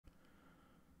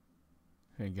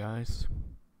Hey guys,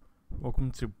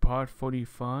 welcome to part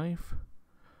 45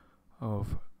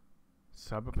 of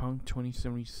Cyberpunk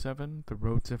 2077, The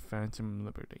Road to Phantom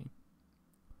Liberty.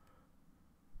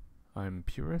 I'm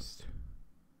Purist,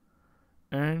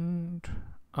 and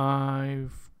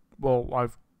I've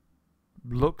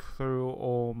looked through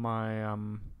all my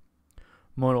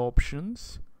mod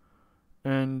options,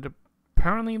 and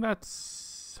apparently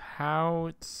that's how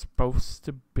it's supposed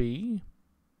to be.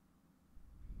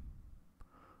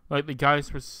 Like the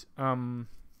guys was standing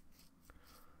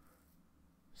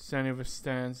over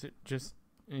stands,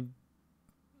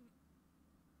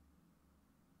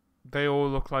 they all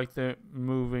look like they're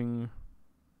moving.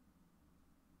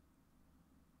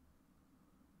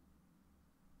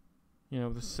 You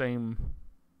know, the same.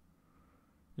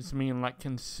 It's me and like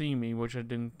can see me, which I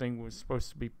didn't think was supposed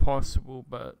to be possible,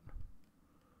 but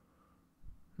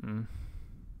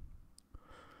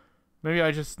maybe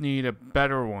I just need a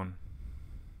better one.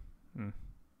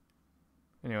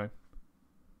 Anyway,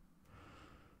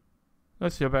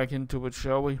 let's get back into it,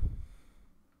 shall we?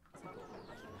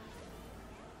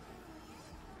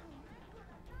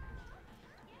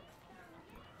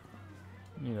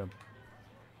 Need a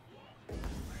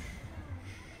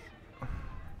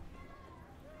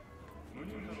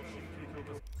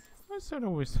what's that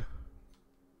always?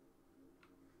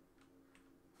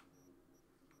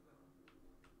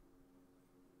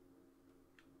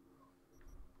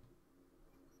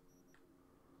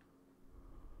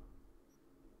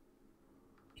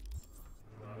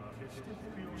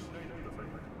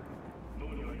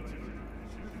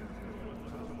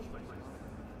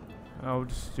 I'll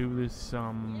just do this,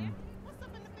 I've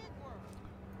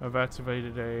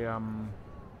activated a,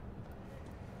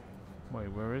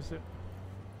 wait, where is it?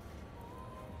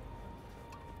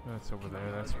 That's over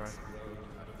there, that's right.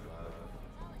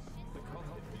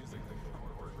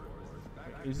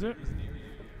 Is it?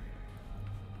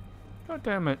 God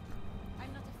damn it.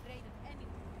 I'm not afraid of anyone.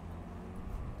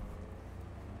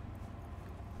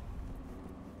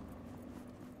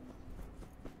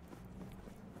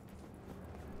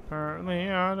 Apparently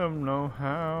I don't know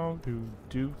how to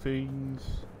do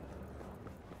things.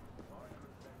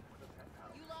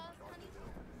 You lost, honey?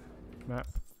 Map.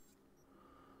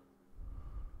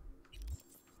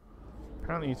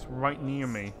 Apparently it's right near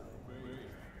me.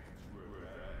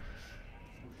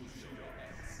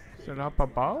 Is it up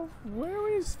above? Where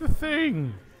is the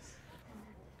thing?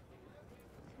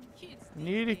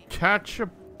 Need to catch a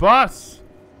bus.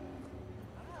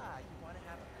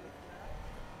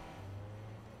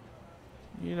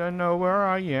 You don't know where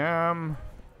I am.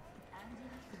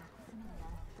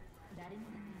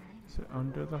 Is it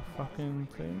under the fucking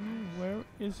thing? Where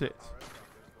is it?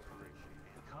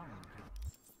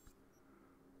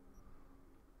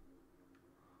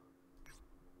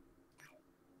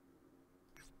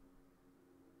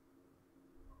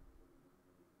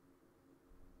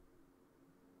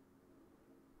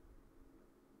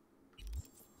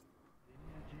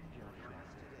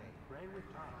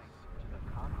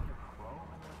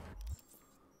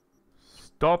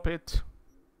 Stop it.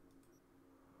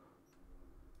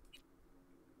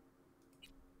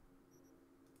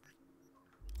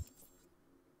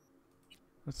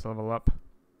 Let's level up.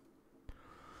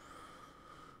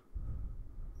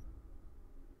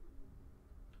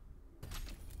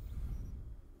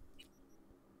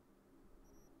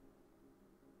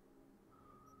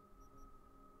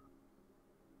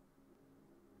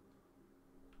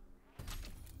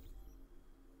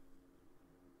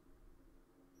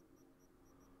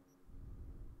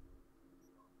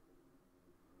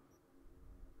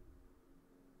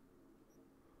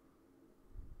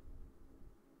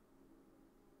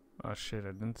 Oh shit,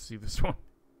 I didn't see this one.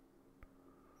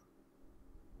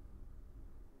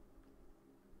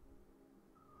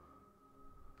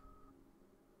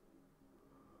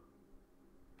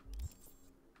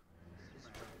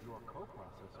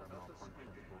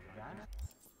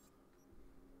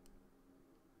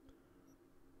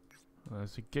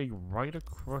 There's a gig right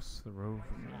across the road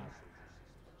from me.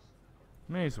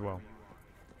 May as well.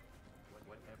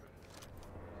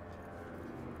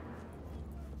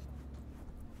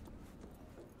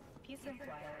 Peace and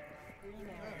quiet, green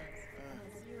areas, and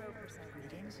 0%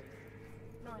 greetings.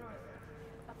 None.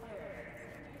 A fire.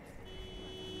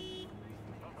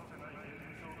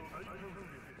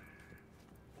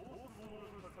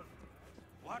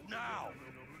 What now?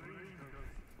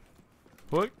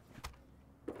 What?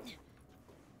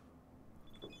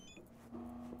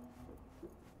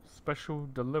 Special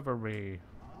delivery.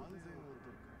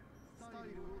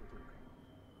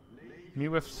 Meet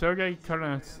with Sergei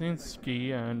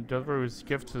Karasinsky and deliver his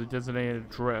gift to the designated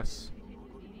address.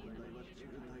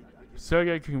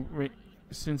 Sergey can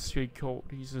sincerely cold.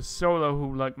 He's a solo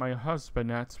who, like my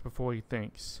husband, acts before he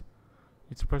thinks.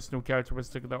 It's a personal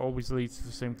characteristic that always leads to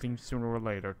the same thing sooner or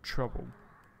later: trouble.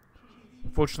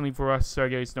 Fortunately for us,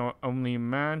 Sergey is not only a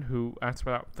man who acts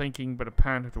without thinking, but a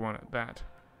panicked one at that.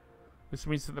 This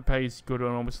means that the pay is good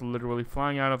and almost literally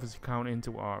flying out of his account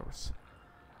into ours.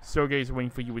 Sergey is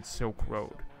waiting for you at Silk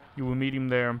Road. You will meet him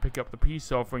there and pick up the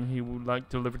peace offering he would like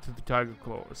delivered to the Tiger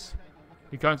Claws.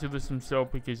 He can't do this himself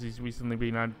because he's recently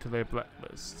been added to their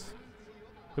blacklist.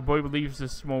 The boy believes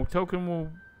this small token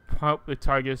will help the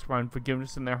Tigers find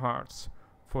forgiveness in their hearts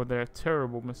for their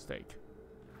terrible mistake.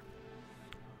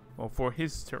 Well, for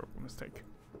his terrible mistake.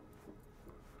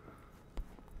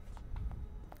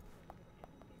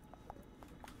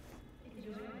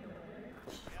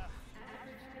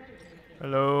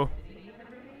 Hello.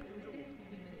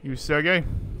 You Sergey?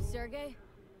 Sergey?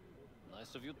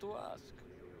 Nice of you to ask.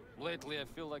 Lately I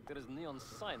feel like there is a neon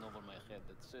sign over my head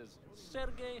that says,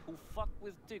 Sergey who fucked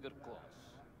with Tiger Claws.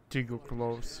 Tiger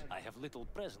Claws. I have little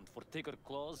present for Tiger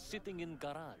Claws sitting in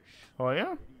garage. Oh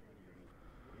yeah?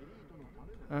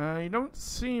 You don't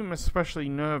seem especially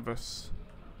nervous.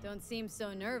 Don't seem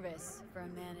so nervous for a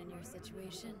man in your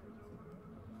situation.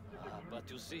 But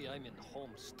you see, I'm in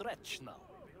home stretch now.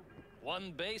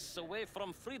 One base away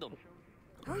from freedom.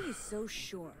 How are you so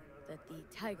sure that the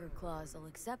Tiger Claws will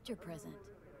accept your present?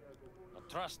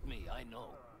 Trust me, I know.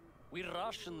 We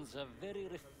Russians have very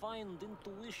refined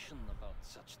intuition about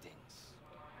such things.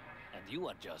 And you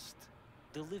are just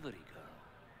delivery girl.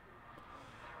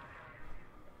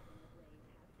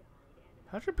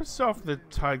 How'd you piss off the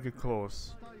Tiger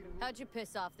Claws? How'd you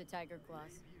piss off the Tiger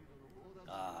Claws?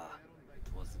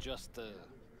 It was just a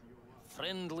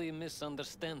friendly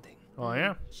misunderstanding. Oh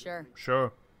yeah? Sure.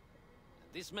 Sure.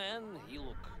 This man, he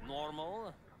look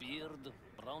normal, beard,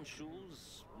 brown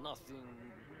shoes, nothing,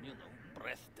 you know,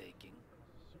 breathtaking.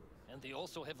 And they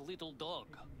also have a little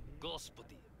dog,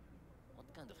 Господи.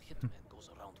 What kind of hitman goes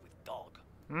around with dog?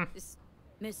 This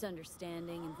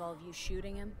misunderstanding involve you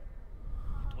shooting him?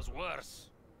 It was worse,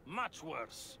 much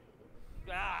worse.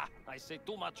 I say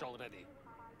too much already.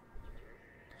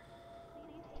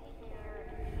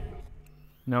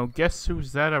 Now guess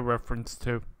who's that a reference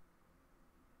to?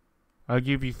 I'll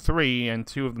give you 3 and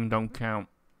 2 of them don't count.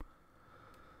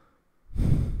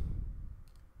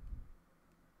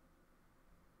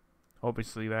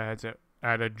 Obviously that had to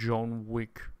add a John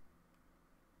Wick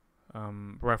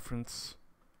reference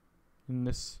in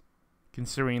this,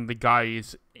 considering the guy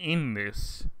is in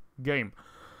this game.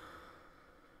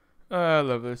 I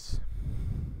love this.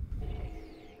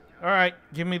 Alright,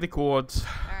 give me the chords.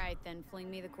 Alright then, fling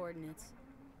me the coordinates.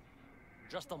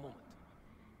 Just a moment.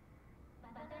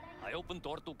 I opened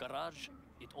door to garage.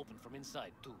 It opened from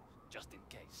inside too, just in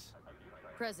case.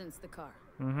 Present's the car.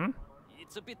 Mm-hmm.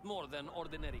 It's a bit more than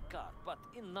ordinary car, but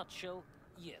in a nutshell,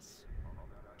 yes.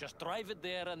 Just drive it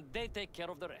there and they take care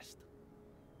of the rest.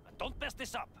 And don't mess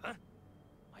this up, huh?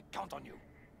 I count on you.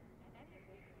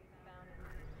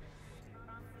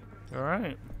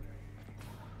 Alright.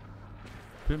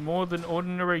 Bit more than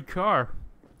ordinary car.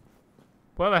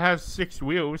 Well, it has 6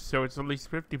 wheels, so it's at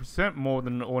least 50% more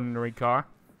than an ordinary car.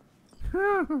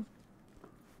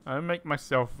 I make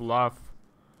myself laugh.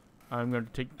 I'm going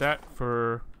to take that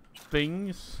for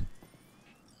things.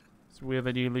 It's weird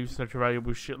that you leave such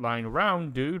valuable shit lying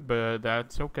around, dude, but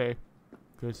that's okay.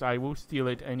 Because I will steal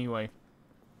it anyway.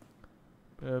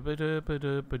 No.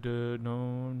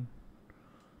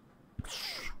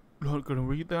 Not gonna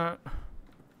read that.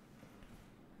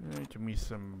 Give me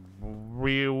some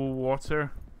real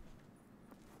water.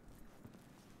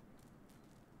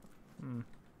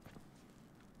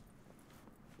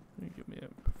 Give me a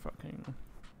fucking...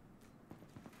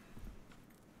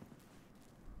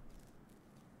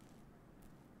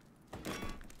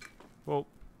 Whoa.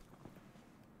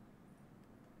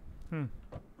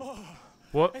 Oh,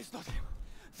 What? it's not him.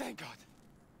 Thank God.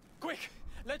 Quick,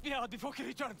 let me out before he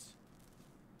returns.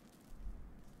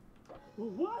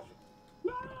 What?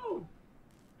 No!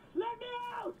 Let me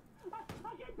out!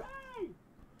 I can pay!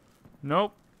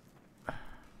 Nope.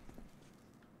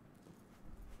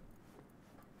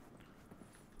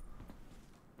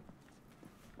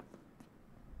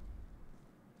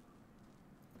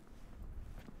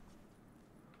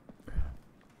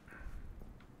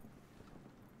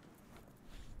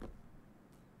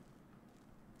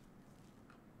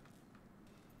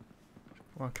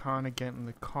 Why can't I get in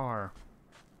the car?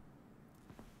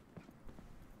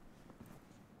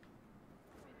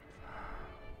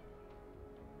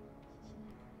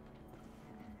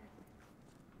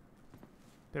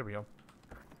 There we go.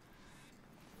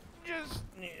 Just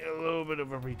need a little bit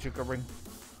of a rejiggering.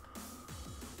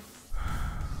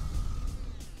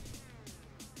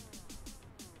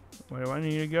 Where do I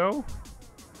need to go?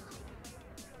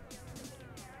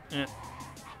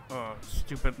 Oh,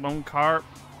 stupid lone carp.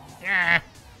 Yeah.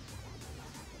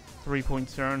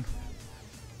 3-point turn.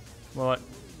 Well,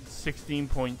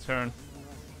 16-point turn.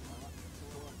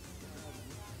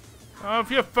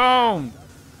 Off your phone!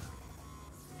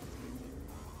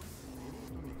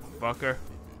 Fucker.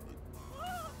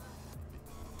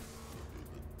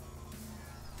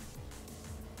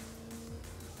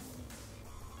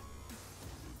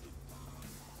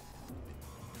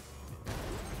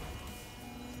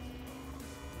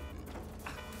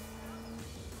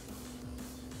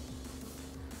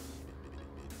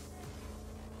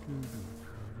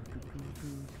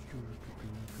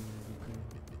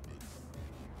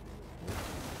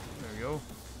 There we go.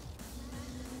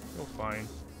 You're fine.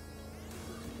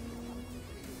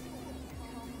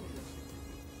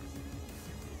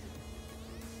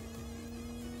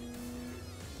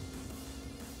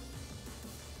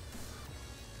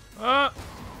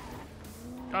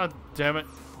 God damn it.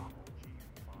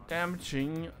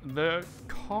 Damaging the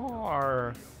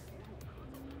car.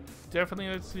 Definitely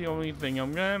that's the only thing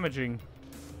I'm damaging.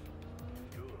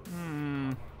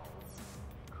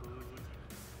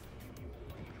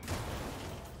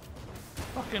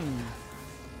 Fucking...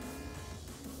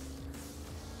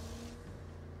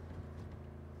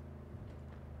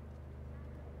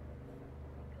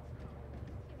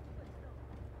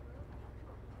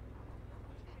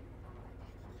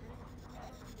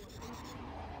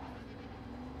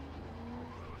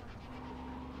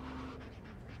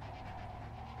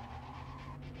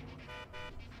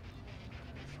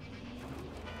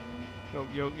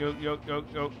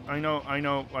 Yo. I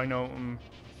know.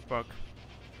 Fuck.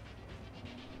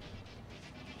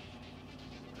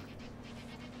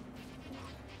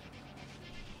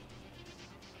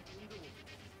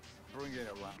 Bring it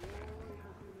around.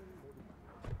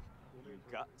 You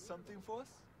got something for us?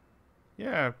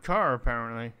 Yeah, car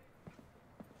apparently.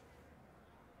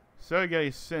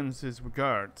 Sergey sends his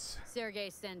regards. Sergey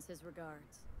sends his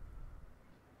regards.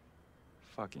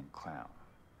 Fucking clown.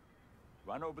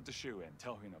 Run over to Shu and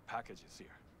tell him a package is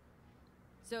here.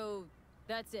 So,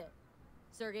 that's it.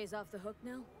 Sergey's off the hook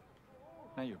now?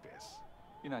 Now your biz.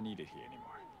 You're not needed here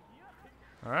anymore.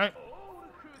 Alright.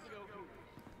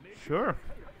 Sure.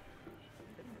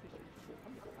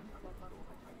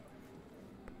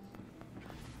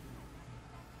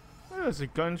 There's a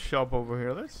gun shop over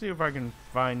here. Let's see if I can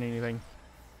find anything.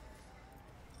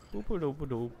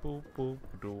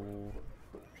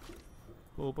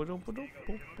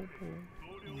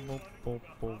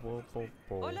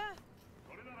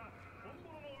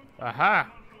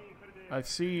 Aha! I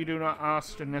see you do not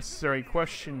ask the necessary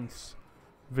questions.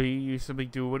 V, you simply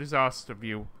do what is asked of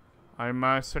you. I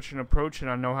admire such an approach and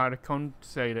I know how to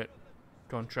compensate it.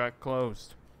 Contract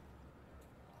closed.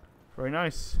 Very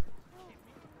nice.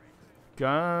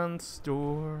 Gun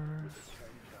store.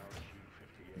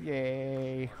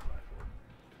 Yay.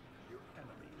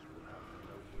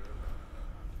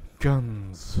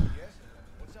 Guns.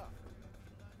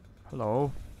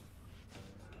 Hello.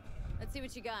 Let's see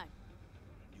what you got.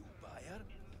 New buyer?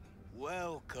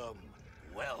 Welcome.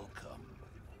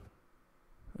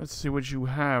 Let's see what you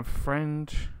have,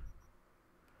 friend.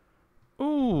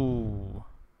 Ooh.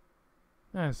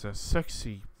 That's a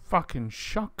sexy fucking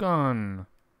shotgun.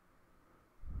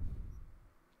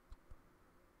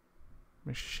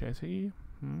 Machete?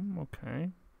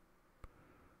 Okay.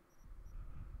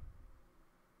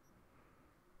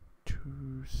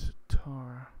 Two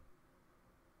sitar.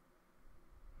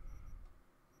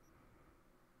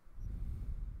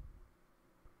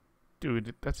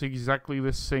 Dude, that's exactly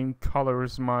the same color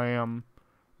as my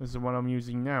as the one I'm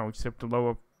using now, except the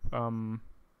lower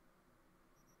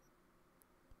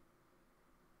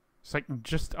it's like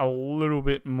just a little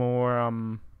bit more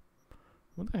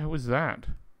what the hell was that?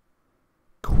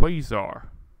 Quasar.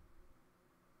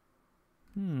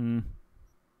 Is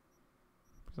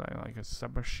that like a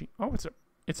submachine? Oh,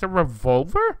 it's a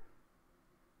revolver?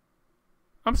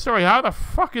 I'm sorry, how the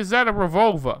fuck is that a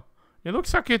revolver? It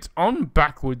looks like it's on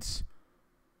backwards.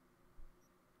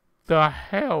 The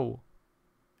hell?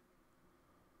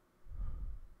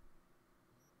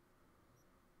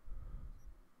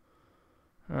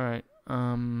 Alright,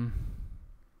 that'll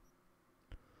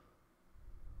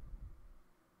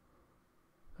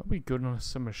be good on a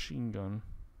submachine gun.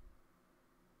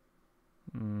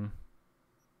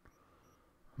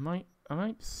 I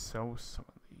might sell some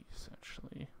of these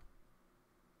actually.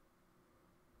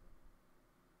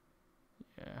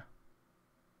 Yeah.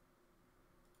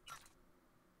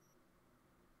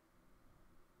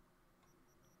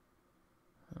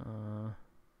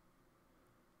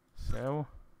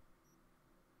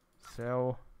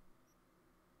 Sell.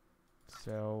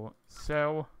 Sell.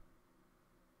 Sell.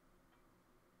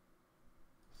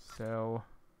 Sell.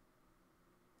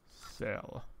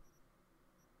 Sell.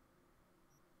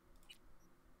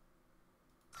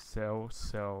 Sell.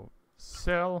 Sell.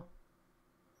 Sell.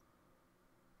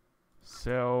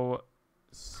 Sell.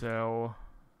 Sell.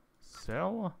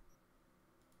 Sell.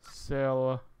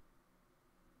 Sell.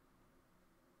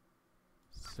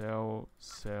 Sell.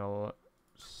 Sell.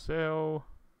 Sell.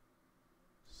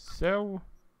 Sell.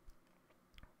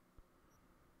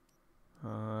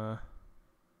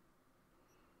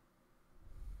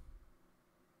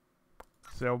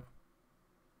 Sell.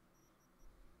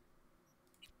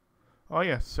 Oh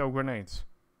yeah, sell grenades.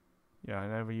 Yeah, I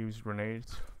never use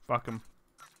grenades. Fuck them.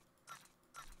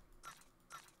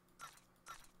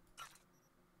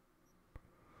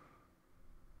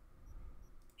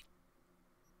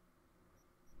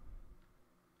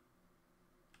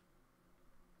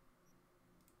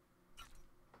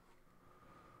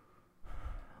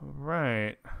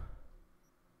 Right.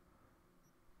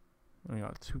 We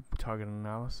got 2 target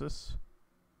analysis.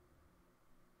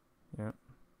 Yep.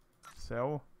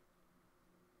 Sell.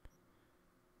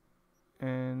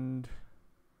 And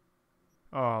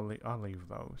oh, I'll leave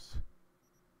those.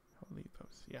 I'll leave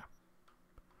those. Yeah.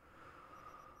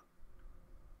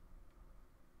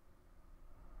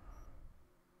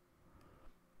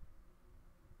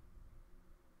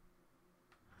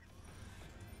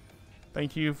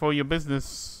 Thank you for your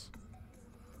business.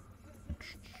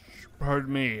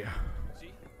 Pardon me.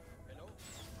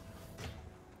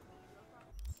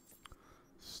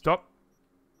 Stop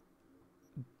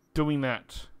doing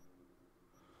that.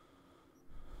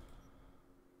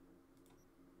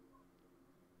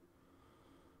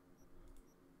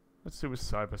 Let's do a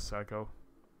Cyber Psycho.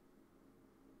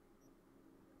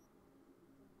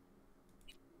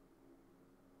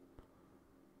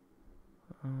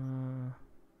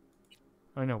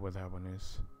 I know where that one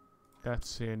is.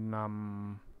 That's in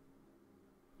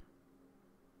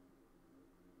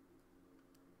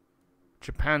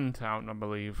Japantown, I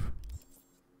believe.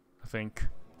 I think.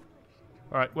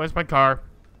 Alright, where's my car?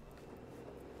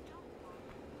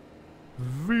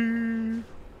 V.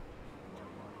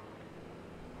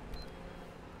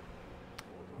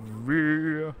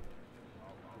 V.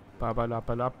 Ba ba la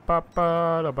ba la ba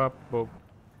ba la ba bo.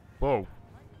 Whoa.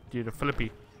 Did a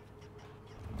flippy.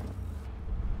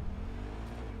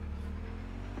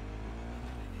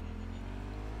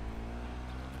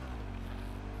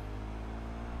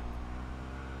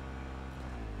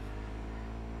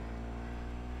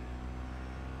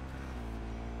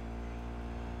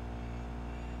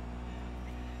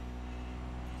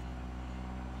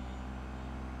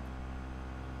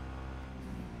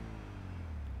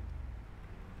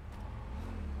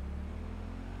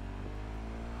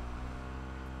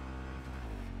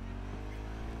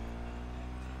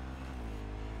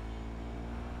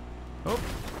 Oh.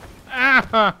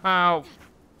 Ow.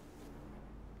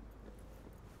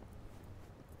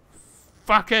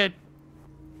 Fuck it.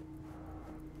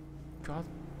 God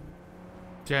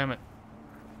damn it.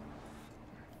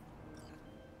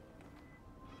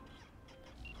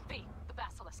 B, the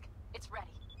basilisk. It's ready.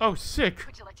 Oh, sick.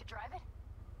 Would you like to drive it?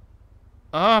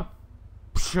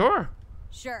 Sure.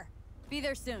 Sure. Be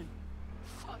there soon.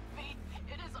 Fuck me.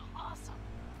 It is awesome.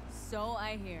 So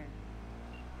I hear.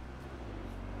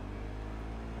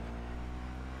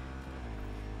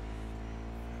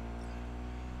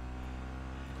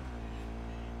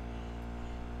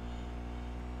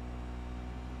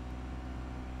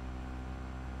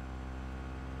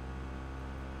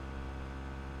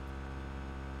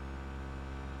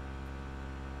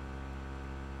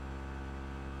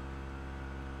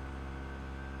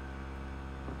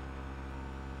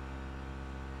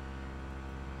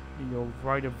 You'll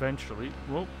right eventually.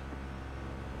 Whoa.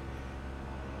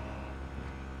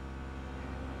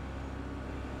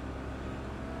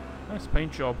 Nice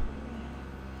paint job.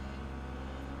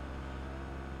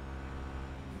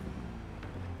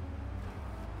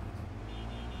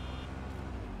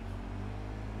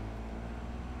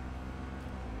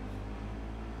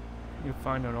 You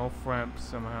find an off ramp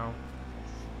somehow.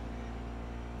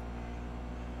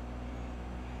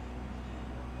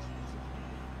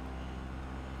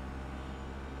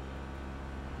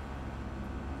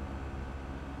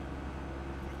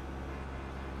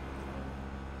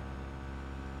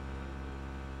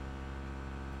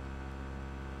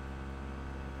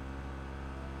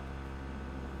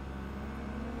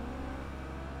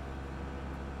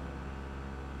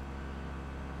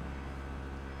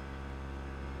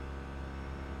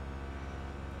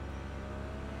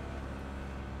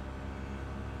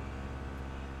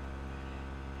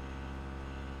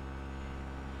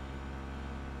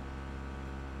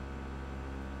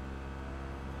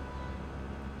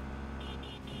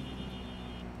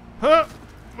 Huh!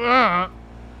 Ah!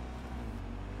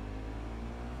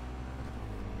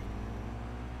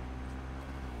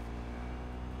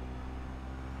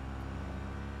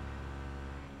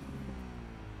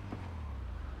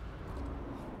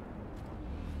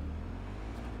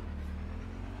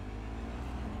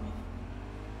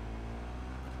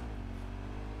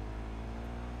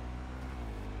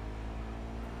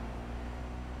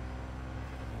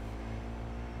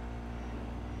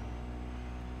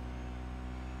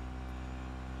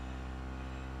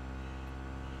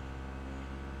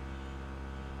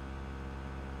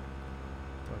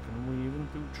 Fucking weaving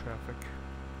through traffic.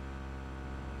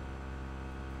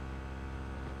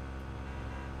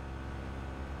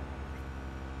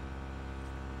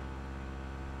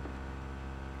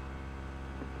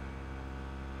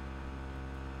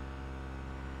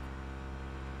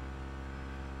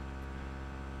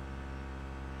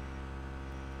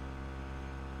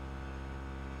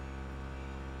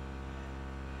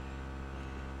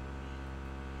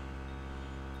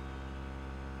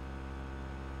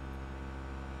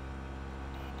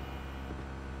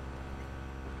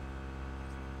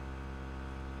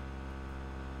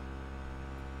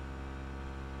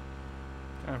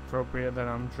 Appropriate that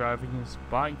I'm driving his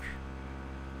bike.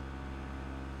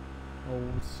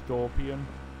 Old Scorpion.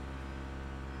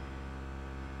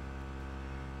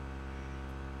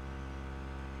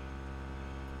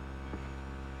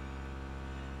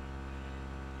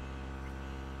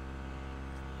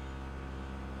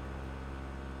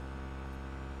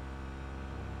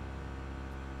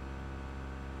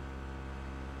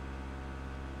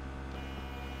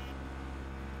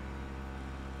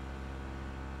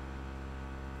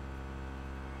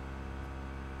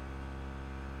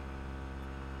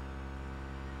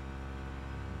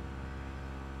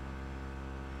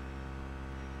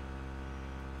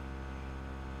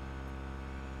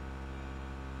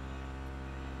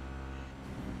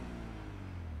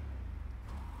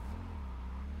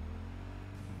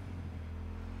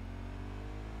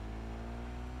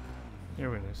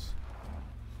 Here it is.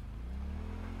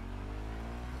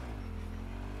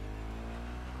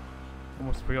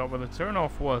 Almost forgot where the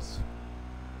turnoff was.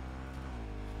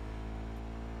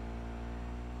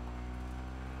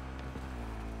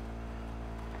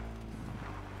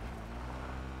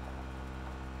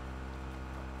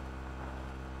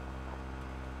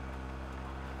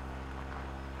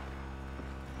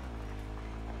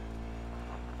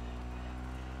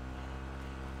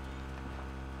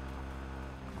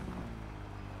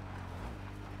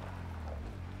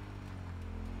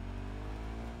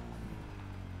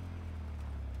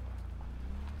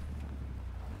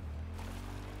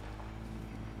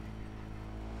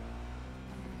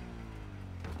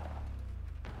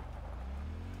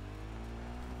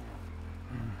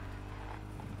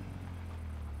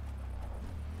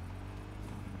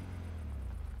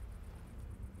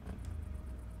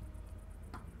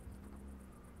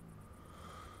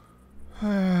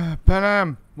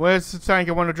 Panam, where's the tank?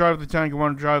 I want to drive the tank. I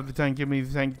want to drive the tank. Give me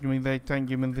the tank. Give me the tank.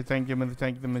 Give me the tank. Give me the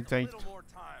tank. Give me the tank. A little more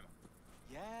time.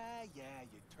 Yeah,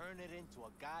 you turn it into a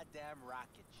goddamn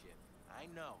rocket ship. I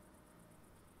know.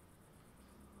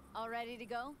 All ready to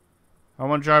go? I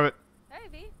want to drive it. Hey,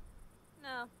 V.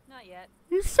 No, not yet.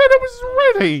 You said it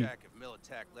was ready. Check if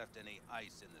Militech left any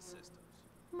ice in the systems.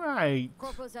 Right.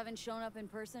 Corporals haven't shown up in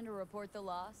person to report the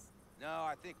loss? No,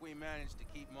 I think we managed to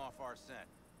keep them off our scent.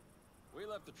 We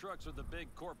left the trucks with the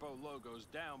big Corpo logos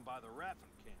down by the Raffin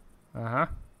camp. Uh-huh.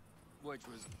 Which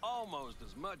was almost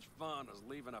as much fun as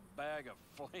leaving a bag of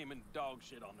flaming dog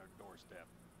shit on their doorstep.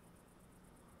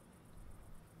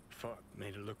 Fuck,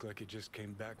 made it look like it just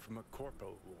came back from a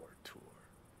Corpo War tour.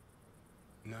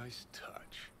 Nice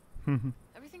touch.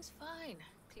 Everything's fine.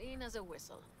 Clean as a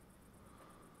whistle.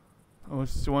 I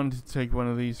just wanted to take one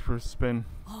of these for a spin.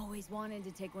 Always wanted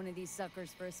to take one of these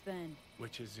suckers for a spin.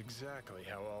 Which is exactly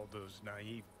how all those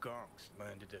naive gonks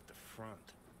landed at the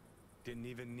front. Didn't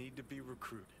even need to be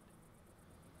recruited.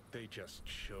 They just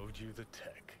showed you the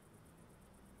tech.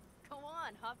 Go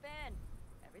on, hop in.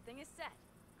 Everything is set.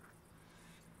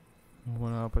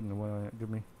 What happened? What? Give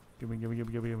me.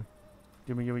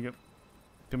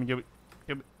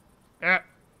 Ah.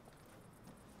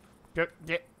 Get.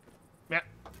 Yeah.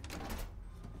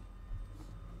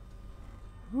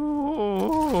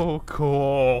 Oh,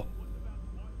 cool.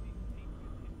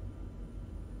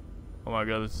 Oh my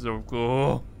god, this is so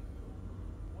cool.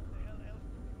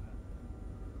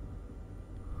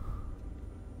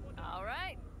 All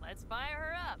right, let's fire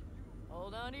her up.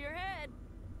 Hold on to your head.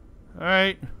 All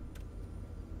right.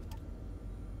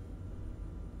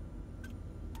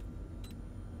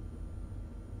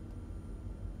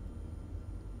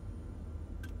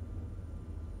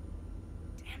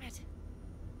 Damn it.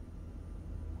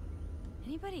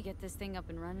 anybody get this thing up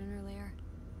and running earlier?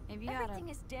 Maybe you Everything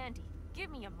is dandy.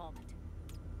 Give me a moment.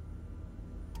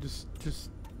 Just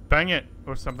bang it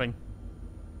or something.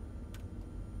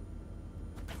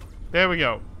 There we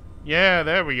go. Yeah,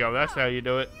 there we go. That's how you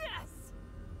do it. Yes!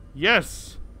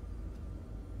 Yes!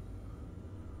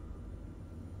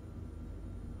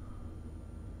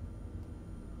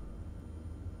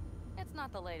 It's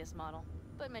not the latest model,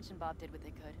 but Mitch and Bob did what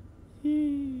they could.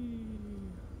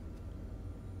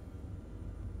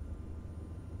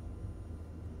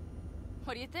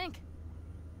 What do you think?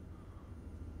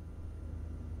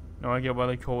 No idea why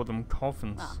they call them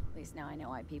coffins. Well, at least now I know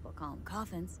why people call them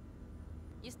coffins.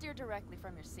 You steer directly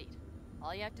from your seat.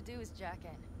 All you have to do is jack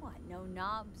in. What, no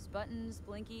knobs, buttons,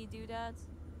 blinky doodads?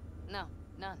 No,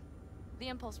 none. The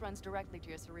impulse runs directly to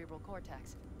your cerebral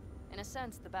cortex. In a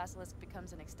sense, the basilisk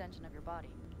becomes an extension of your body.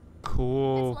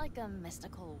 Cool. It's like a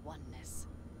mystical oneness.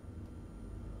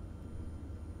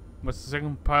 What's the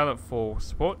second pilot for?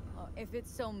 Support? Oh, if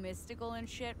it's so mystical and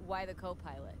shit, why the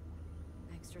co-pilot?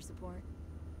 Extra support?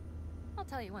 I'll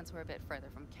tell you once we're a bit further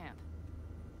from camp.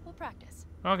 We'll practice.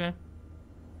 Okay.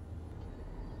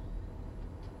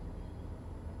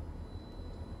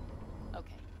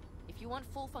 Okay. If you want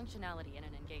full functionality in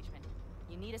an engagement,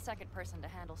 you need a second person to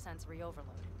handle sensory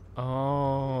overload.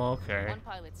 Oh, okay. One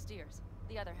pilot steers,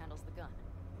 the other handles the gun.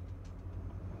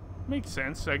 Makes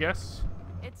sense, I guess.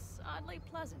 It's oddly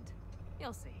pleasant.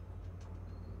 You'll see.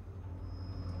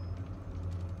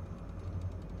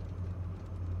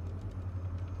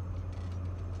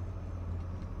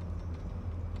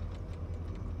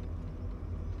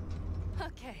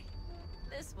 Okay,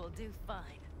 this will do fine.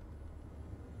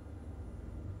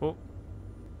 Oh.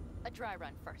 A dry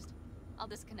run first. I'll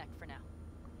disconnect for now.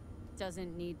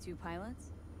 Doesn't need two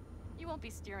pilots? You won't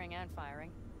be steering and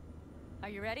firing. Are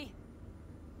you ready?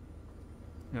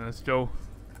 Yeah, let's go.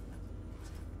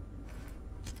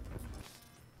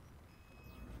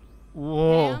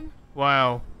 Whoa. Ma'am?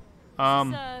 Wow.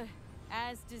 Is this,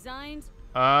 as designed?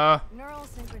 Neural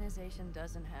synchronization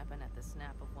doesn't happen at the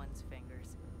snap of one's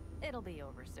fingers. It'll be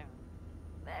over soon.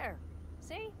 There.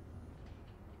 See?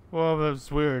 Whoa, that was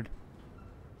weird.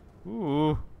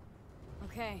 Ooh.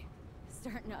 Okay,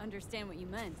 starting to understand what you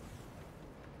meant.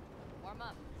 Warm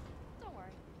up. Don't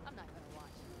worry, I'm not gonna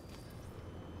watch.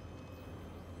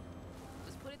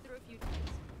 Just put it through a few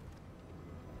times.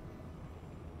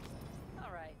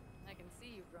 Alright, I can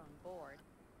see you've grown bored.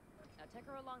 Now take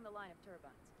her along the line of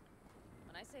turbines.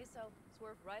 When I say so,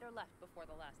 swerve right or left before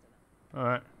the last of them.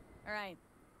 Alright. Alright.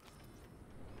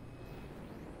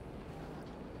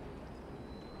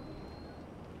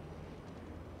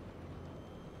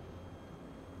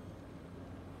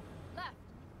 Left.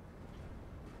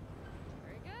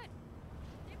 Very good.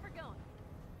 Keep her going.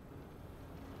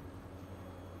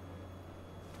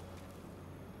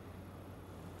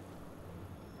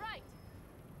 Right.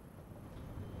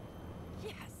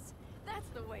 Yes, that's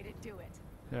the way to do it.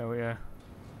 There we are.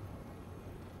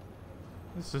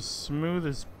 This is smooth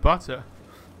as butter.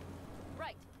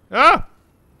 Right. Ah!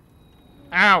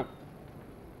 Ow!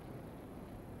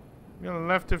 You could have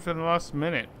left it for the last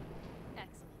minute.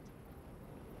 Excellent.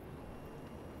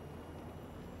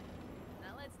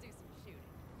 Now let's do some shooting.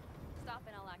 Stop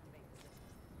and I'll activate the system.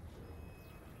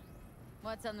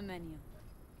 What's on the menu?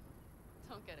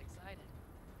 Don't get excited.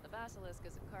 The Basilisk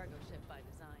is a cargo ship by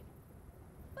design.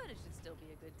 But it should still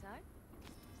be a good time.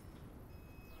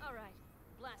 Alright,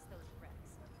 blast those wrecks.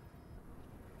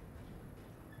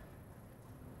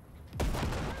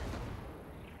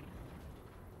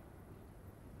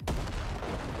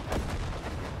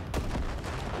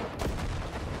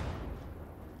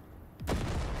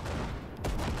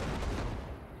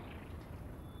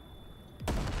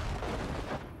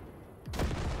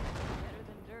 Better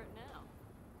than dirt now.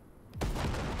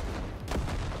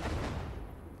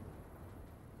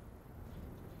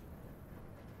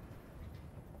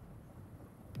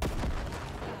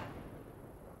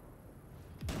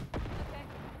 Okay,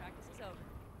 practice is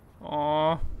over.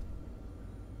 Aww.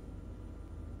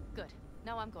 Good.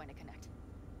 Now I'm going to connect.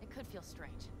 It could feel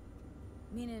strange.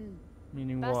 Meaning,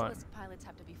 Meaning what? Basilisk pilots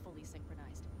have to be fully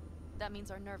synchronized. That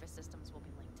means our nervous systems will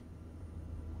be linked.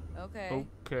 okay.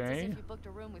 It's as Okay. if you booked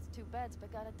a room with 2 beds,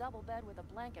 but got a double bed with a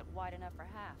blanket wide enough for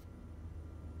half.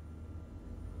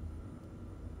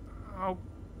 Oh.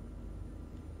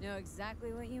 Know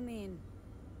exactly what you mean.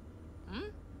 Hmm?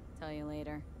 Tell you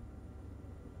later.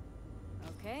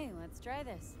 Okay, let's try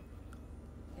this.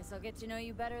 Guess I'll get to know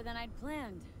you better than I'd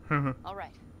planned. All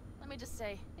right. Let me just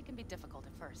say, it can be difficult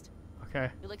at first.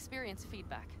 Okay. You'll experience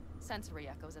feedback, sensory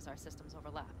echoes as our systems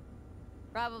overlap.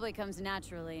 Probably comes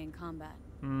naturally in combat.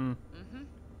 Hmm. Mm-hmm.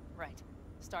 Right.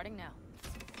 Starting now.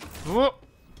 Whoa.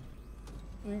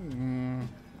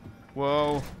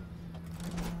 Whoa.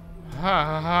 Ha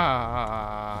ha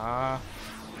ha.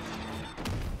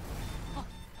 Oh,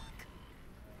 fuck.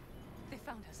 They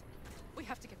found us. We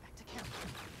have to get back to camp.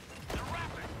 They're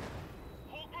rapid.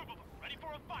 Whole group of them, ready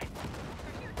for a fight.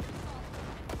 They're here, Saul.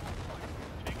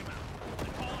 Take them out.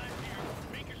 Then fall out here.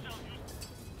 Make yourselves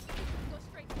useful. Go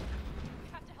straight. We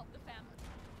have to help the fam.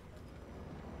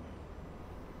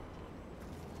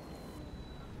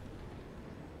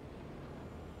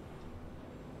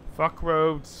 Fuck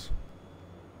roads.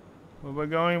 Where we're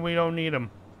going, we don't need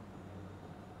them.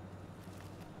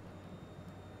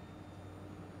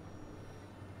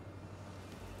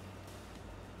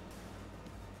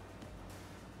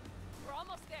 We're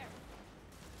almost there.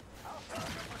 Okay,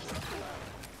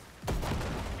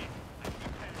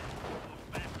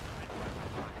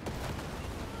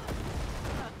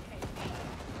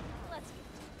 let's get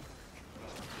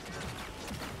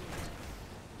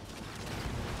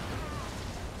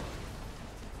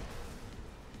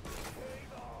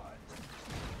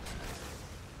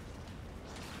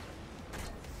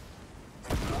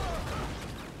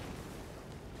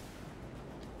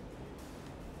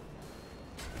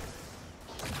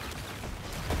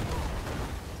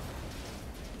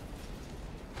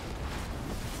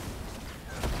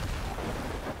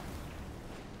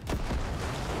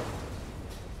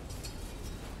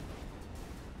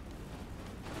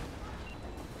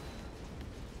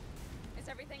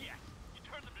everything? Yes, you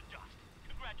turned them to dust.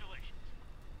 Congratulations.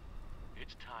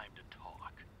 It's time to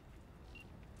talk.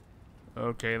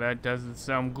 Okay, that doesn't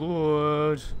sound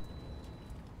good.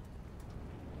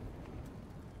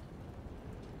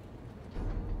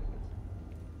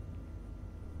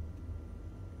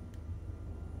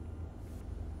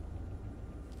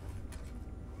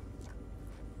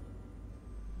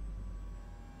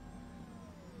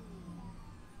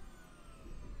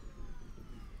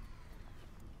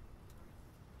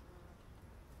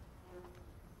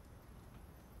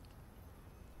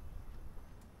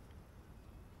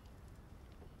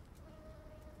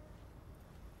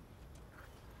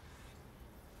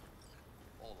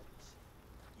 All of us,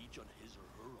 each on his or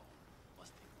her own,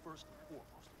 must think first and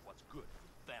foremost of what's good for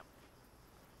the family.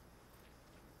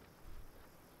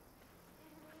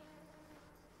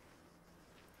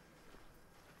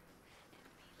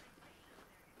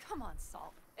 Come on,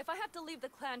 Saul. If I have to leave the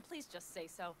clan, please just say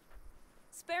so.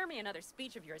 Spare me another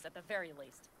speech of yours at the very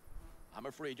least. I'm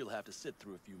afraid you'll have to sit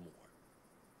through a few more.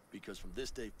 Because from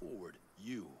this day forward,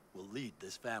 you will lead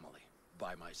this family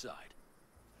by my side.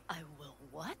 I will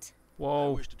what? I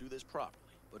Whoa. wish to do this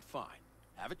properly, but fine.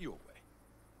 Have it your way.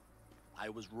 I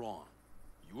was wrong.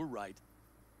 You were right.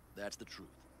 That's the truth.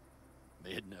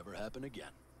 May it never happen again.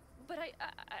 But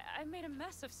I made a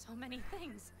mess of so many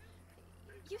things.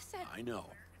 You said... I know.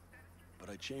 But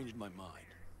I changed my mind.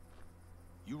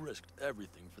 You risked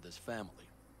everything for this family,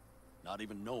 not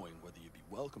even knowing whether you'd be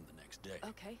welcome the next day.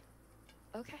 Okay.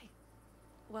 Okay.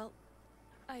 Well,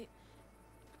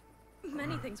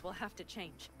 many things will have to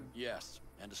change. Yes,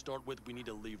 and to start with, we need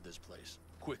to leave this place.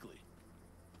 Quickly.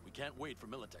 We can't wait for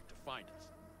Militech to find us.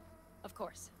 Of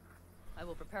course. I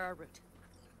will prepare our route.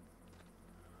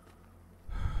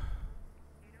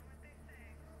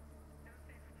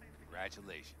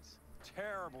 Congratulations.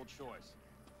 Terrible choice.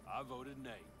 I voted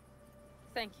nay.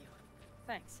 Thank you.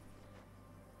 Thanks.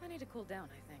 I need to cool down,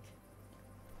 I think.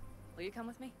 Will you come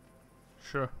with me?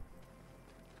 Sure.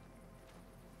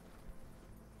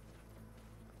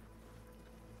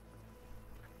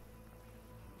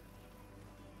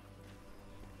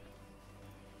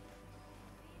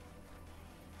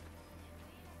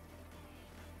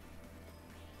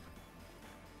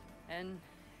 An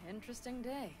interesting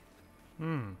day.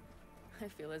 Hmm. I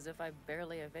feel as if I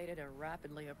barely evaded a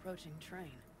rapidly approaching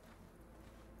train.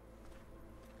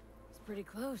 It's pretty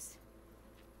close.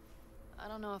 I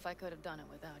don't know if I could have done it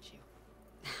without you.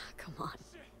 Come on.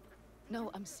 No,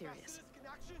 I'm serious.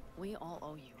 We all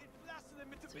owe you.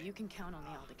 So you can count on the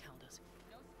Aldecaldos.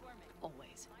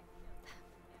 Always.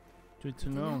 Good to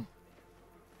know.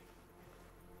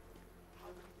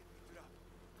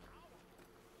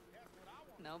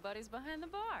 Nobody's behind the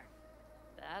bar.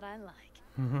 That I like.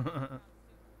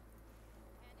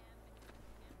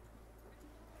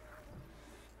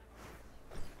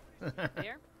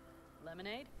 Beer?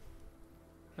 Lemonade?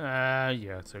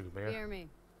 Yeah, it's a good beer. Hear me.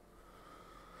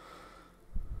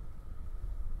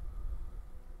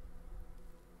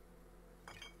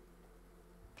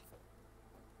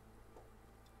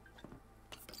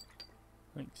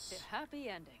 Thanks. To happy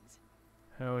endings.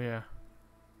 Hell yeah.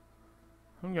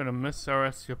 I'm gonna miss our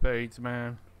escapades,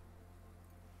 man.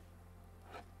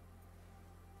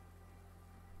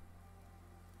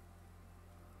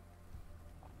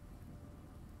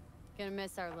 Gonna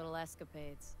miss our little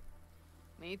escapades.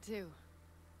 Me too.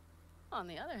 On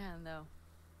the other hand, though,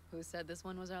 who said this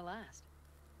one was our last?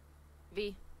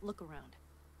 V, look around.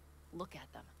 Look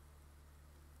at them.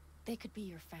 They could be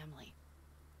your family.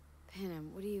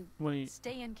 Panem, what do you... Wait.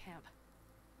 Stay in camp.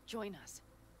 Join us.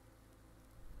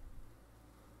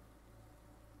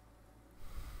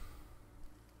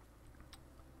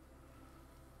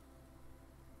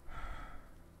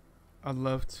 I'd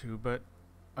love to, but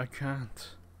I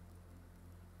can't.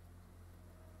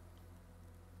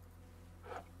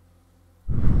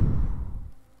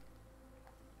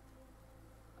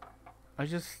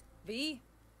 V?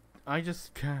 I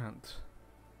just can't.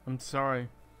 I'm sorry.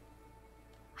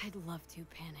 I'd love to,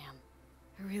 Panem.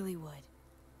 I really would.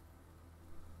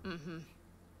 Mm-hmm.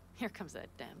 Here comes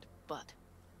that damned butt.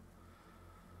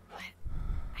 But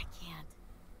I can't.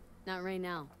 Not right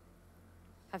now.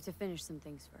 Have to finish some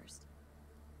things first.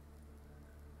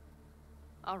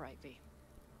 All right, V.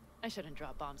 I shouldn't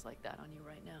drop bombs like that on you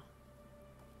right now.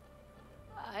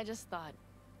 I just thought...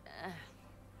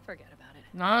 forget about it.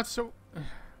 Not so...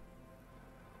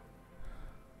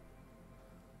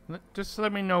 Just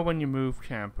let me know when you move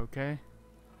camp, okay?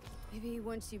 Maybe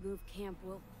once you move camp,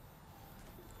 we'll...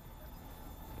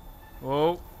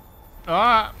 Whoa.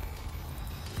 Ah!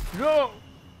 No!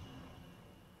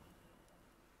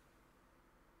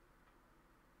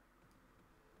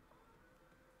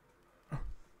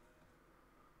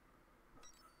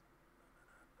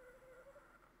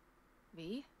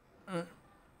 V?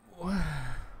 What?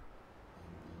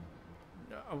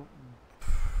 No.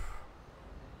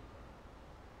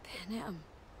 Panem,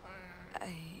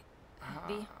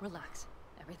 V, relax.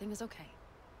 Everything is okay.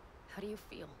 How do you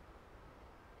feel?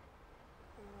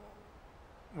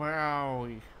 Where are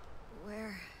we?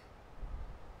 Where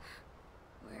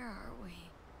are we?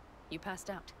 You passed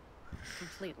out.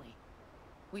 Completely.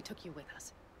 We took you with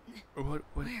us. What?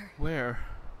 Where? Where?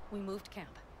 We moved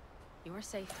camp. You are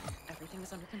safe. Everything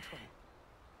is under control.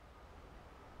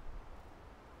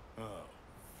 Oh,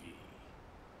 V.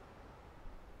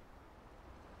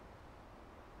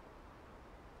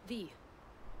 V,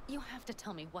 you have to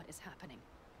tell me what is happening.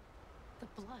 The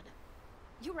blood.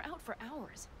 You were out for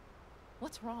hours.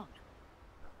 What's wrong?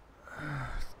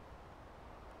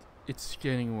 It's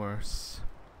getting worse.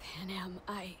 Panem,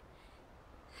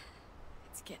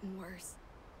 it's getting worse.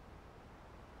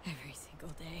 Every single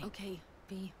day. Okay,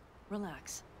 V,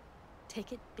 relax.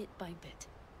 Take it bit by bit.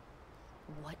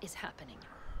 What is happening?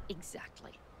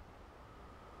 Exactly.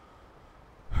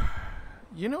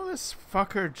 You know this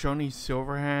fucker Johnny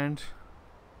Silverhand?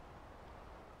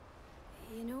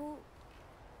 You know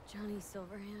Johnny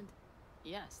Silverhand?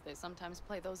 Yes, they sometimes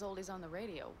play those oldies on the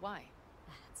radio. Why?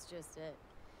 That's just it.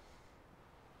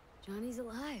 Johnny's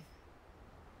alive.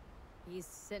 He's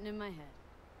sitting in my head.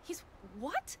 He's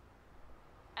what?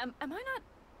 Am I not...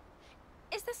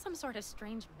 Is this some sort of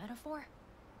strange metaphor?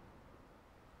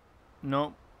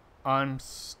 Nope. I'm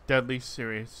deadly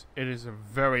serious. It is a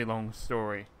very long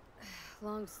story.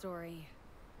 Long story.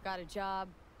 Got a job,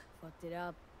 fucked it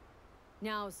up.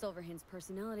 Now Silverhand's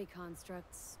personality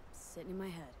construct's sitting in my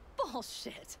head.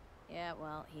 Bullshit. Yeah,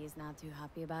 well, he's not too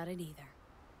happy about it either.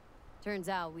 Turns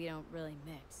out we don't really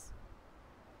mix.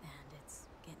 And it's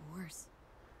getting worse.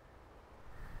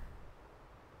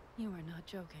 You are not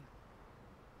joking.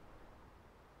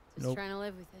 Just Nope. trying to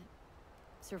live with it.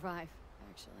 Survive,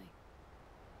 actually.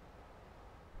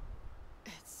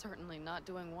 It's certainly not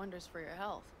doing wonders for your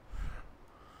health.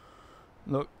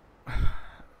 Look.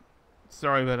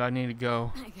 Sorry, but I need to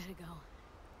go. I gotta go.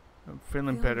 I'm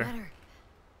feeling better.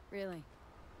 Really.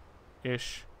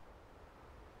 Ish.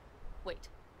 Wait.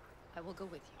 I will go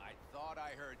with you. I thought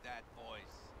I heard that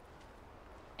voice.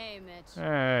 Hey, Mitch.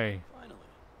 Hey. Finally.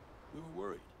 We were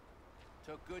worried.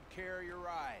 Took good care of your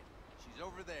ride. She's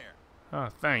over there. Oh,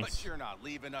 thanks. But you're not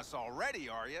leaving us already,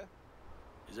 are you?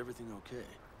 Is everything okay?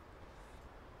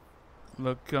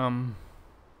 Look, yeah,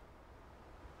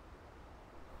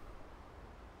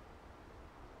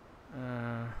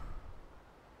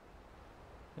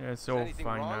 it's all anything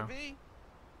fine wrong, now. V?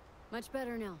 Much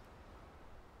better now.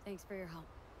 Thanks for your help.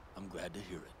 I'm glad to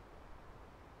hear it.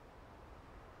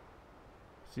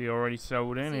 So you already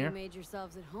settled in So you here. made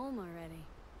yourselves at home already.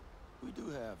 We do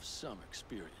have some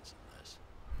experience in this.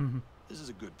 This is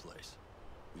a good place.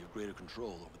 We have greater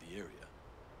control over the area.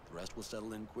 The rest will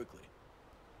settle in quickly.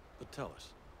 But tell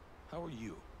us, how are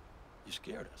you? You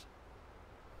scared us.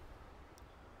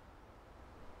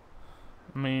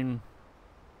 I mean,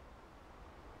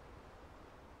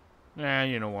 yeah,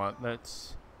 you know what?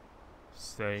 Let's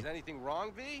stay. Is anything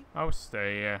wrong, V? I'll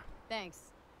stay, yeah.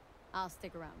 Thanks. I'll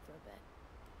stick around for a bit.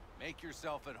 Make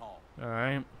yourself at home.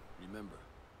 Alright. Remember,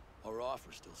 Our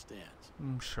offer still stands.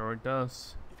 I'm sure it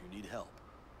does. If you need help,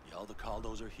 the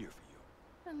Aldecaldos are here for you.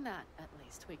 And that, at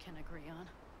least, we can agree on.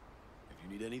 If you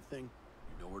need anything,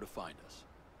 you know where to find us.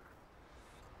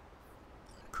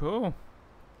 Cool.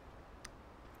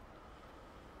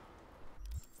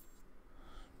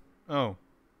 Oh.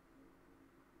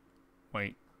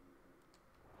 Wait.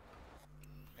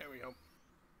 There we go.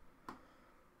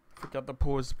 Forgot the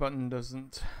pause button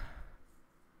doesn't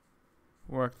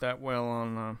work that well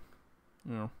on,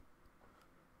 you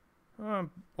know,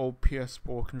 old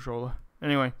PS4 controller.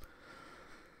 Anyway,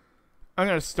 I'm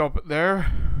gonna stop it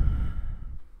there.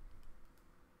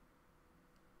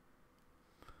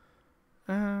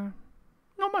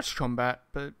 Not much combat,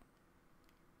 but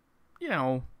you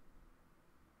know,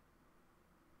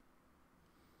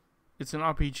 it's an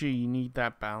RPG. You need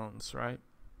that balance, right?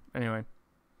 Anyway,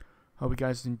 hope you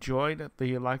guys enjoyed.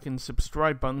 The like and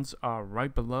subscribe buttons are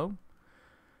right below,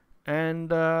 and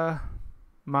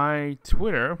my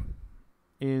Twitter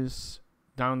is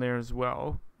down there as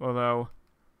well. Although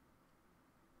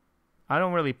I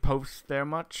don't really post there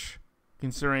much,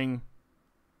 considering,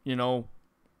 you know,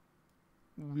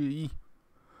 you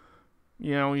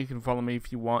can follow me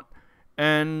if you want.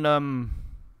 And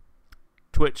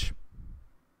Twitch,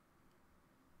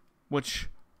 which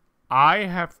I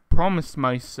have promised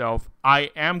myself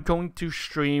I am going to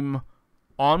stream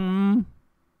on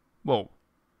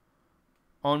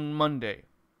Monday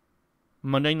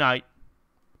night,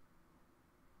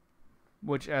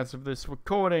 which as of this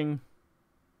recording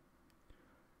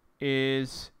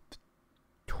is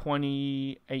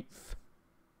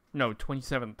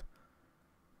 27th.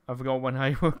 I forgot when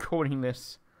I'm recording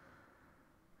this.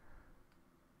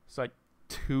 It's like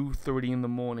 2:30 in the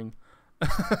morning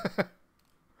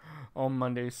on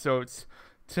Monday, so it's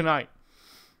tonight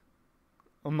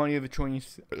on Monday the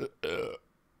 20th.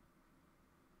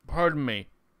 Pardon me.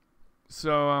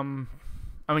 So I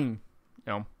mean,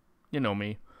 you know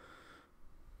me.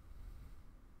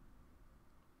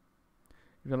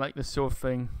 If you like this sort of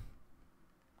thing,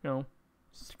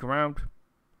 stick around.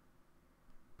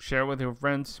 Share with your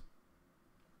friends.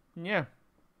 Yeah.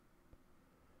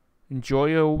 Enjoy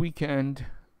your weekend.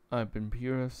 I've been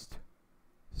Purist,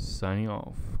 signing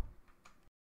off.